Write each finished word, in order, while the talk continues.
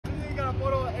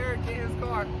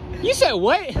You said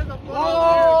what?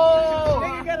 Whoa!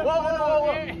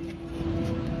 Whoa!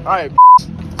 Alright.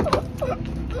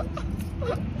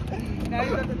 Now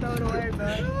you have to throw it away,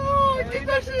 man. Oh, keep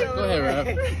that shit. Go ahead, Rap.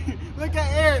 Look at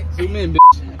Eric. Zoom in,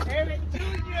 Eric Jr.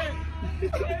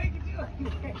 Eric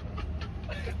bitch.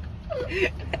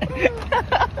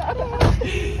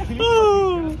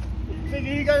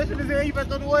 Nigga, you got this in his hand, you better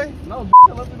throw it away? No,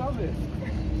 I left it on there.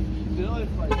 Still,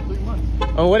 it's like 3 months.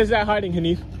 Oh, what is that hiding,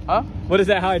 Hanif? Huh? What is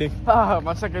that hiding? Ah,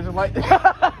 my check engine light.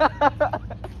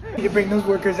 You bring those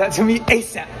workers out to me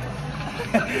ASAP.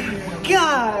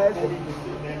 God.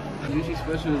 Usually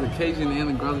special is the Cajun and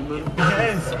the garlic butter.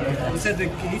 Yes.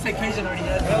 He said Cajun already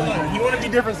has. He want to be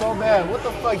different so bad. What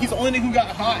the fuck? He's the only nigga who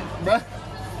got hot, bruh.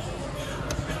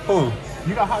 Who?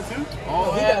 You got hot too?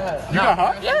 Oh, yeah. You got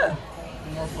hot? Yeah.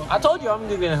 I told you I'm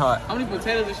getting hot. How many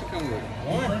potatoes does she come with?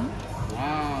 1.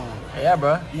 Wow. Yeah,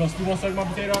 bro. You gonna suck my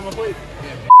potato on my plate?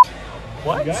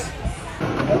 What? You got it?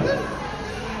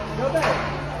 Go back.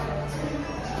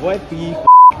 What the?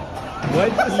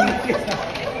 What the?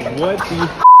 What the?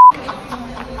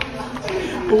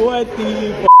 What the?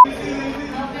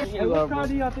 Hey, what car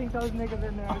do y'all think those niggas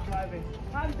in there are driving?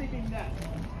 I'm thinking that.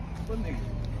 What nigga?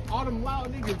 All them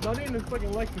loud niggas, no, they in this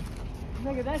fucking Lexus.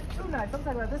 Nigga, that's too nice. I'm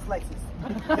talking about this Lexus.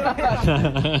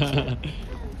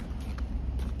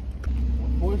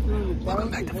 Welcome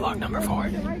back to vlog number 4.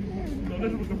 No,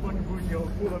 this is what the fucking booty, yo.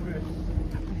 Pull up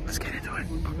in. Let's get into it.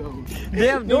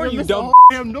 Damn door, you dumb.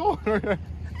 Damn door.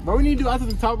 Bro, we need to do after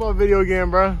the top of our video again,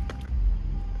 bro.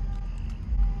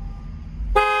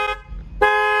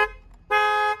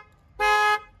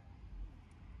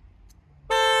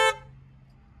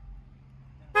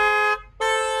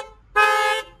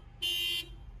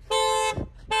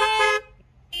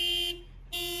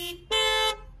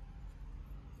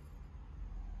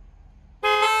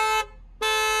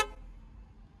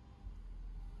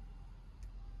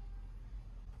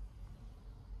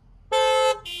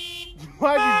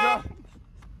 Why'd you drop?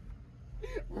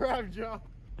 Rap drop.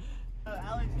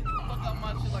 Alex, get the fuck out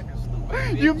my shit like a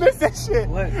stupid. You missed that shit.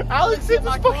 What? Alex hit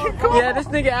this fucking car. Yeah, this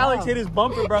nigga Alex hit his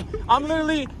bumper, bro. I'm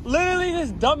literally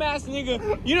this dumbass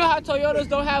nigga. You know how Toyotas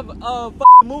don't have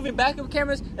moving backup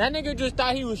cameras? That nigga just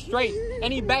thought he was straight,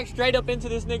 and he backed straight up into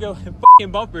this nigga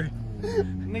fucking bumper.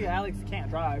 Nigga, Alex can't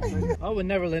drive. I would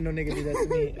never let no nigga do that to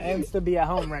me. And still be at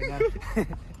home right now.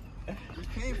 You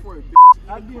came for it, bitch.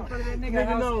 I'd be in front of that Nigga,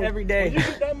 house no. every When day. you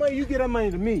get that money, you get that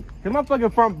money to me. Cause my fucking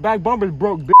front back bumper's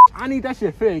broke, bitch. I need that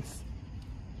shit fixed.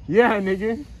 Yeah,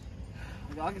 nigga.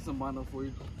 I'll get some Bondo for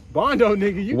you. Bondo,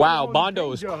 nigga. You Wow, can go on Bondo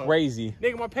the is paint job. crazy.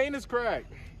 Nigga, my paint is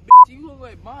cracked. You look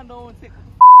like Bondo and take.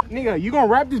 Nigga, you gonna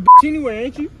wrap this bitch anyway,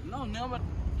 ain't you? No, now I'm.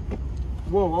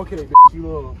 Whoa, okay, bitch. You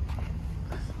little.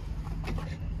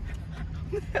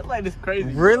 That light is crazy.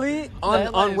 Really? That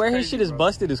On light is where his crazy, shit is bro.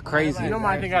 busted is crazy. You know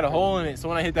my thing got a hole in it, so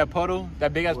when I hit that puddle,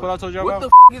 that big ass puddle I told you What about, the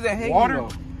f is that hanging? water, though?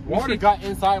 water got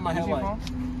inside my headlight.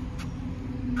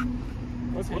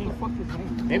 What the fuck is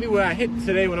hanging? Maybe when I hit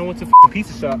today when I went to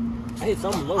pizza shop. I hit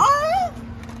something low.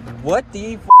 What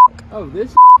the? Oh,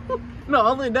 this. No,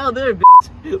 I went down there,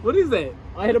 bitch. What is that?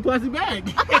 I hit a plastic bag.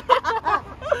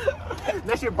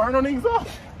 That shit burned on the exhaust.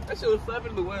 That shit was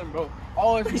slapping in the wind, bro.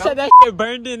 Oh, it's He said that shit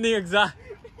burned in the exhaust.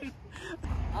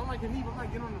 I'm like, I'm not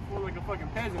getting on the floor like a fucking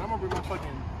peasant. I'm gonna bring my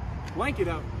fucking blanket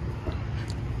out.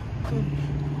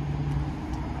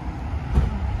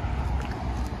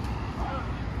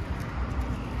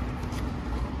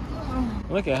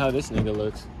 Look at how this nigga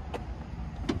looks.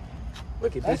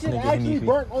 Look at That this shit nigga. actually Hanifi.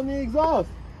 burnt on the exhaust.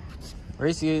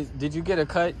 Racy, did you get a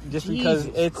cut just Jesus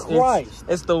because Christ.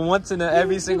 it's the once in a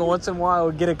every single once in a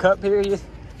while get a cut period?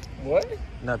 What?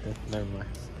 Nothing. Never mind.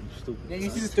 Yeah, you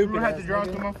see the stupid I had to draw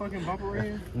through my fucking bumper right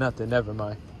here? Nothing. Never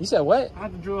mind. You said what? I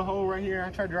had to drill a hole right here.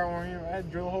 I tried to draw one right here. I had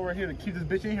to drill a hole right here to keep this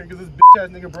bitch in here because this bitch ass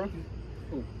nigga broke it.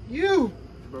 Who? You!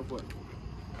 Broke what?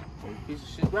 Piece of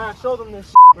shit. Bro, I showed them this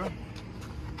shit, bro.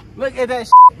 Look at that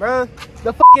shit, bro.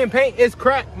 The fucking paint is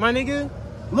cracked, my nigga.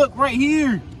 Look right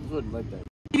here. You wouldn't like that.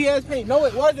 Shitty ass paint. No,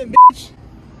 it wasn't, bitch.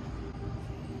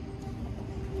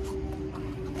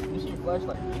 You see your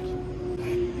flashlight.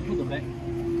 You put them back.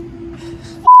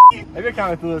 Maybe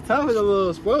kind of feel tough with a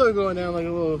little spoiler going down, like a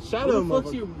little shadow.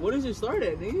 What does it start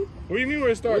at, nigga? What do you mean where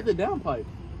it Where's starts? the downpipe?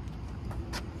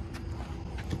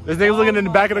 This nigga's looking in the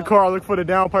back of the car. Look for the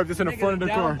downpipe that's in the front of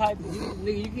the car.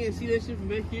 Nigga, you can't see that shit from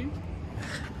back here?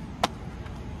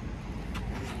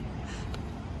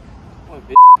 What,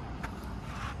 bitch?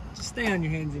 Just stay on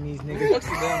your hands and knees,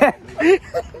 nigga.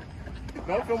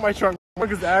 Don't fill my trunk.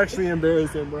 Trunk is actually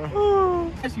embarrassing, bro.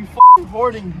 That's you f***ing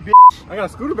hoarding, bitch. I got a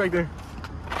scooter back there.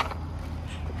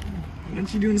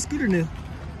 What you doing the scooter now?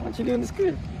 What you doing the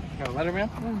scooter? Got a Letterman?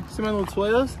 See my little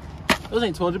 12s? Those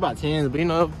ain't 12s, about 10s, but you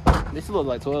know, they still look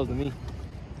like 12s to me.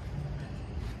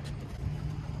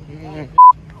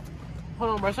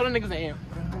 Hold on, bro. Show them niggas the amp.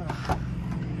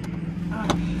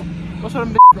 Go show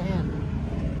them bitches the amp.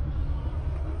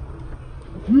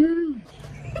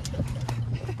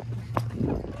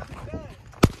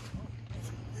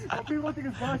 People think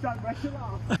it's gun shot, bro. Chill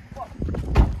out. Fuck.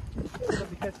 About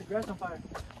to catch the grass on fire.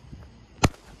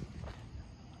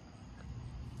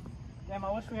 Damn,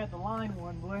 I wish we had the line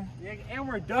one, boy. Yeah, and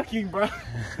we're ducking, bro.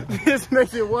 This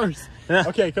makes it worse.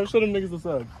 Okay, come show them niggas the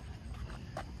sub.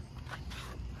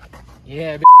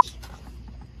 Yeah, bitch.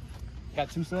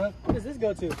 Got 2 subs. What does this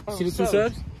go to? See the 2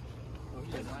 subs?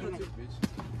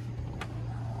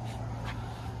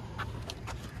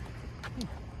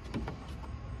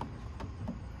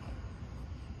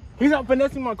 He's out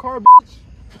finessing my car, bitch.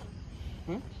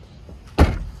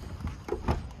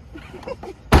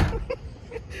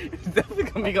 It's definitely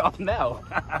gonna make it off now.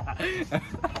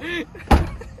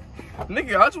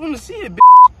 Nigga, I just want to see it,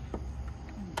 bitch.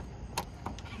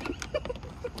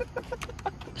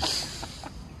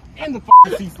 And the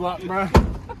fucking seat slot, bro.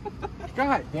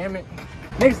 God damn it.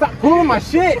 Nigga, stop pulling my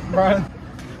shit, bro.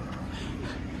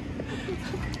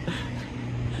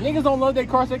 Niggas don't love their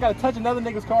car, so they gotta touch another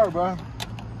nigga's car, bro.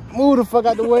 Move the fuck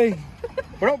out the way.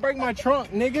 But don't break my trunk,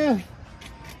 nigga.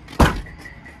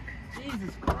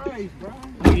 Jesus Christ, bro.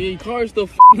 Nigga, your car's still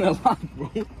f***ing alive, bro.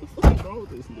 What's wrong with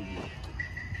this nigga?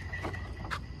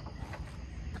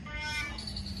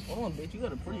 Hold on, bitch. You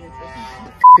got a pretty interesting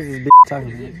car. This is big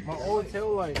talking. My old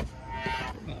tail light.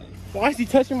 Why is he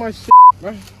touching my shit,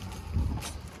 bro? I'm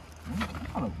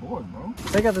kind of bored, bro.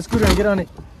 Take out the scooter and get on it.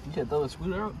 You should throw the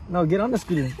scooter out. No, get on the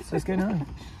scooter. So it's getting on.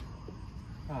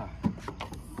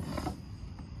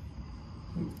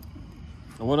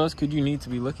 What else could you need to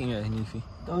be looking at, Hanifi?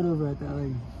 Throw it over at that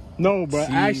lady. No, bro.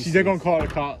 Jesus. Actually, they're gonna call the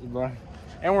cops, bro.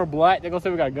 And we're black. They're gonna say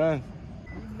we got guns.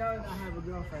 We've known I have a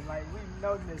girlfriend. Like, we've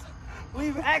known this.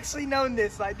 We've actually known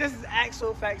this. Like, this is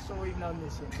actual factual. We've known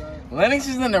this shit, bro. Lennox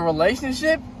is in a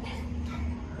relationship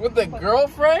with a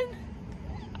girlfriend?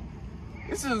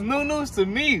 This is new news to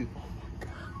me.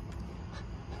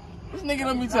 This nigga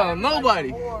don't be telling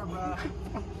nobody. Poor,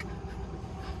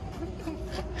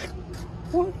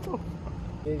 bro.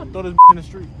 I throw this in the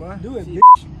street, bro. Do it, bitch.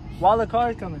 While the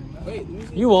car's coming. Wait,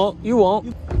 You won't. You won't.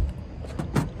 You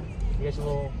got your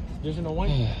little, just in the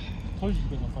white. Told you to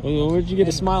get no fucking. Where'd you get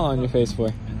a smile on your face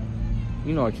for?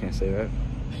 you know I can't say that.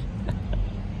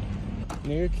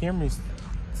 Nigga, camera's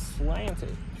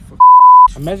slanted.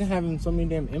 Imagine having so many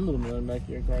damn emblems on the back of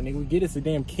your car, nigga. We get it's a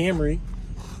damn Camry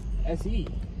SE.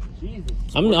 Jesus.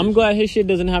 I'm glad his shit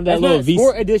doesn't have that That's little not V.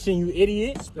 Sport Edition, you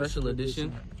idiot. Special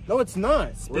edition. No, it's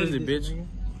not. What is it, bitch?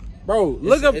 Bro,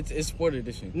 look up. It's sport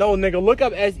edition. No, nigga, look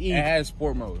up SE. It has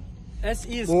sport mode.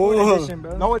 SE is sport Whoa. edition,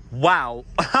 bro. No, Wow.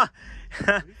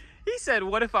 He said,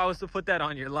 "What if I was to put that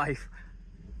on your life?"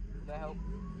 That help?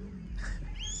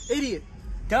 Idiot.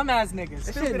 Dumbass niggas.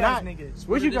 That shit Stupid not- ass niggas.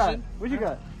 what you got? Edition? What you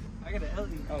got? I got an LE.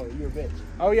 Oh, you're a bitch.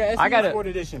 Oh yeah, SE I got it. Sport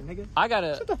Edition, nigga. I got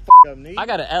a. Shut the fuck up, nigga. I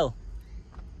got a L.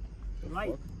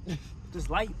 Light. Just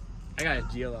light. I got a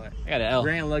GLI. I got a L.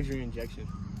 Grand Luxury Injection.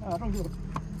 Oh, I don't give a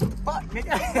fuck,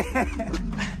 nigga.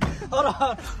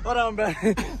 Hold on, bro.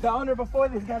 The owner before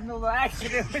this got no little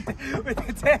accident with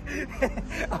the tank.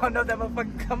 I don't know if that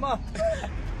motherfucker come up.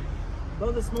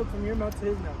 Blow the smoke from your mouth to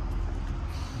his mouth.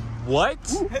 What?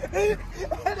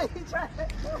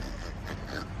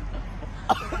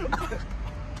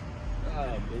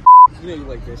 You know you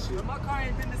like that shit. My car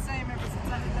ain't been the same ever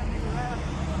since I hit that nigga laugh.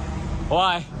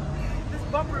 Why? This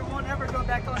bumper won't ever go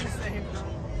back on the same, bro.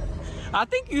 I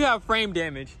think you have frame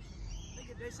damage.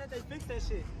 Nigga, they said they fixed that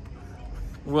shit.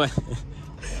 What?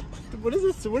 What is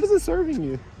this? What is it serving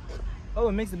you? Oh,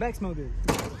 it makes the back smell good.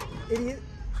 Idiot.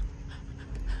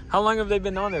 How long have they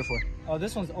been on there for? Oh,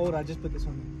 this one's old. I just put this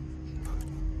one in.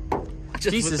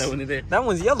 Just Jesus. put that one in there. That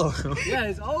one's yellow. Yeah,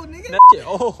 it's old, nigga. That shit.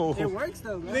 Oh. It works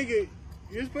though, bro. Nigga,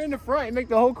 you just put it in the front and make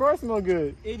the whole car smell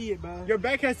good. Idiot, bro. Your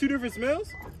back has 2 different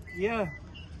smells? Yeah.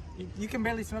 You can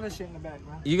barely smell that shit in the back,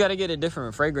 bro. You gotta get a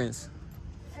different fragrance.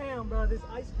 Damn, bro, this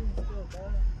ice cream still,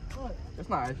 bro. Look, That's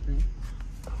not ice cream.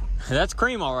 That's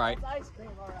cream, all right. it's ice cream,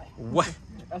 alright. What?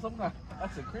 That's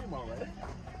a cream, alright.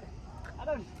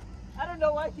 I don't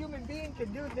know why human being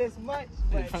can do this much,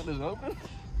 The but trunk is open?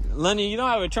 Lenny, you don't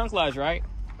have a trunk latch, right?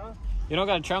 Huh? You don't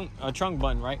got a trunk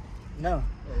button, right? no.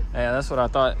 Yeah, that's what I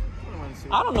thought.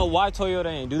 I don't know why Toyota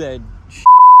ain't do that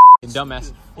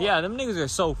dumbass. Yeah, them niggas are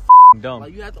so dumb.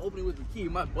 Like, you have to open it with the key.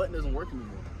 My button doesn't work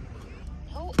anymore.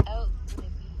 Who else would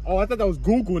it be? Oh, I thought that was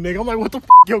Google, nigga. I'm like, what the f?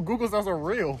 Yo, Google sounds so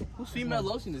real. Whose female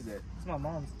lotion is that? It's my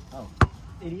mom's.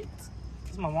 idiot.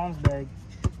 This is my mom's bag.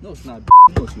 No, it's not.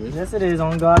 No, it's yours. Yes, it is.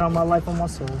 On God, on my life, on my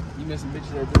soul. You met some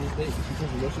bitches that do this thing. She put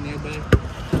some lotion in your bag.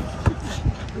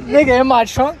 Nigga, in my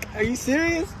trunk? Are you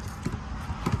serious?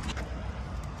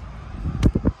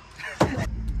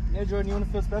 Yeah, Jordan, you want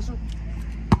to feel special?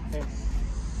 Hey.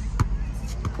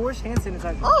 Porsche hand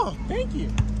sanitizer. Oh, thank you.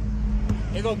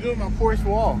 They go good with my Porsche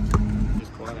wall.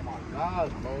 Just quiet. Oh my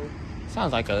God, bro.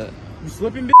 Sounds like a You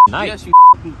slipping, bitch? night. Yes, you.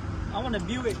 I want to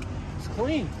Buick. It's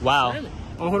clean. Wow.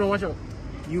 Oh, hold on, watch out.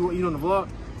 You on the vlog?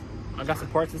 I got some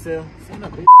parts to sell. Stand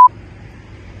up, bitch.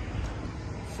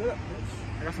 Shut up,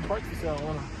 bitch. I got some parts to sell. I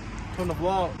wanna put on the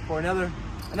vlog for another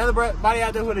body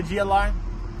out there with a GLI.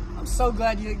 I'm so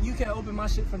glad you can open my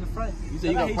shit from the front. You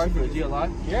said you got parts for the GLI?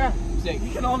 Yeah. You said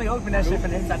You can only open that shit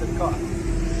from the inside of the car.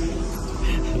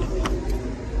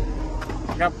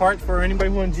 I got parts for anybody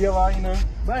who in GLI, you know.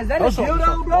 Bro, is that a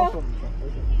dildo, bro?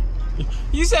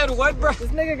 You said what, bro? This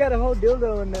nigga got a whole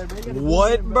dildo in there, bro.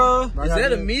 What, bro? Is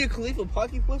that a Mia Khalifa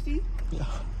pocky pussy?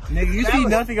 Nigga, you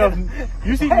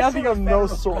see nothing of no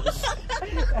source.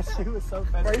 That shit was so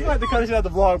fast. Bro, you gonna have to cut this shit out the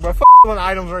vlog, bro. F on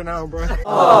items right now, bro.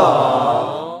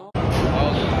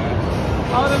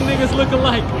 All them niggas look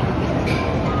alike.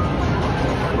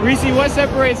 Reese, what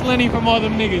separates Lenny from all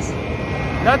them niggas?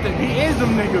 Nothing. He is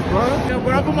them niggas, bro. Yeah,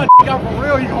 when I put my out for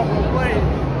real, he gonna play.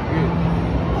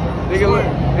 Nigga,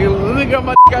 look at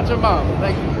my out your mouth.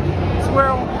 Thank you. I swear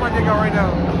I'm gonna put my dick out right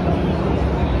now.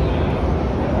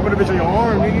 I'm gonna bitch on your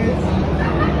arm,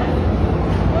 nigga.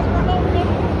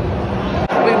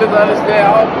 Nigga doesn't understand.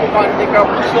 I'll put my dick out,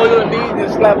 show your knees,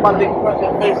 and slap my dick across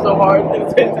your face so hard.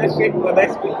 Nigga takes that shit for the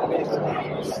next week, bitch.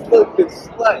 Stupid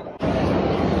slut.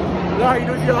 You know how you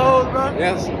do to your hoes, bro?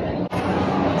 Yes.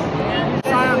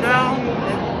 Tie them down,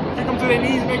 and kick them to their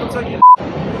knees, make them suck your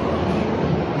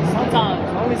Sometimes.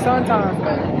 Only sometimes,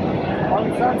 man.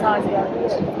 Only sometimes you gotta do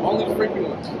it. Only freaking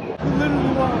ones.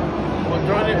 Literally wrong. Well,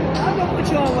 Jordan, I'm gonna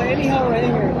put you on with any hoe in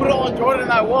here. put it on Jordan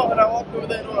and I walk over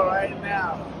that door right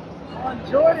now.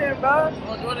 On Jordan, bro.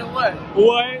 On Jordan what?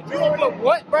 What? You gonna put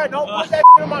what, bro? Don't put that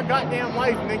in my goddamn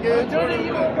life, nigga. Jordan,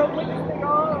 you gonna go put this thing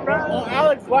on, bro? On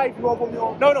Alex's life, you gonna put me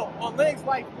on. No, on Lennox's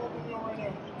life, you gonna put me on right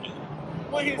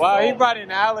now. Put his Wow, he phone- brought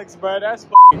in Alex, bro. That's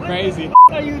f***ing crazy.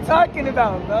 What are you talking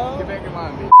about, bro? Get back in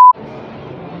line, bitch.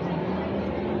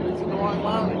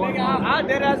 Nigga, I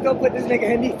dead ass go put this nigga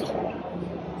in these.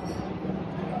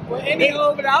 With any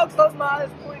hoe, but I'll close my eyes,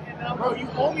 point, and I'll Bro, you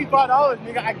owe me $5,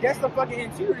 nigga. I guess the fucking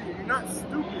interior. You're not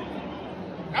stupid.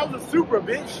 That was a Supra,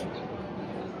 bitch.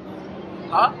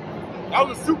 Huh? That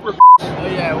was a Supra. Oh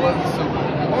yeah, it was a super.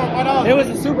 $5. It was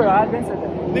a super, I've been said that.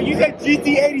 Nigga, you said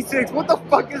GT86. What the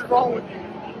fuck is wrong with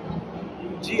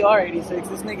you? GR86,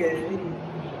 this nigga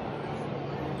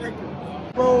 80.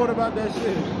 Bro, what about that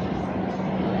shit?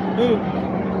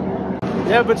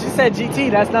 Yeah, but you said GT,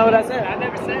 that's not what I said. I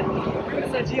never said. You would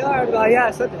have said GR, I'd be like, yeah,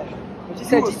 I said that. But you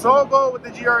said You were GT. so good with the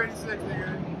GR86,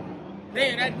 nigga.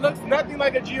 Man, that looks nothing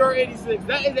like a GR86.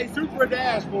 That is a Supra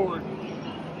dashboard.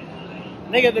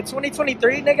 Nigga, the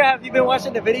 2023, nigga, have you been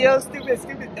watching the videos? Stupid,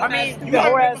 I mean, stupid you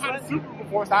haven't whore been ass behind a son. Supra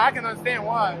before, so I can understand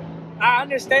why. I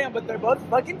understand, but they're both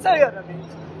fucking Toyota, bitch.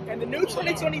 And the new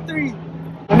 2023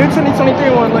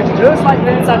 one looks just like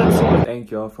the inside of the Supra.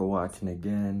 Thank y'all for watching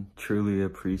again. Truly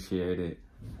appreciate it.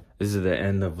 This is the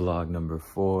end of vlog number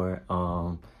 4.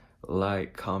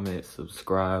 Like, comment,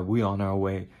 subscribe. We on our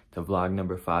way to vlog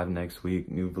number 5 next week.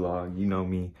 New vlog, you know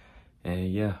me.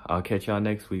 And yeah, I'll catch y'all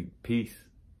next week. Peace.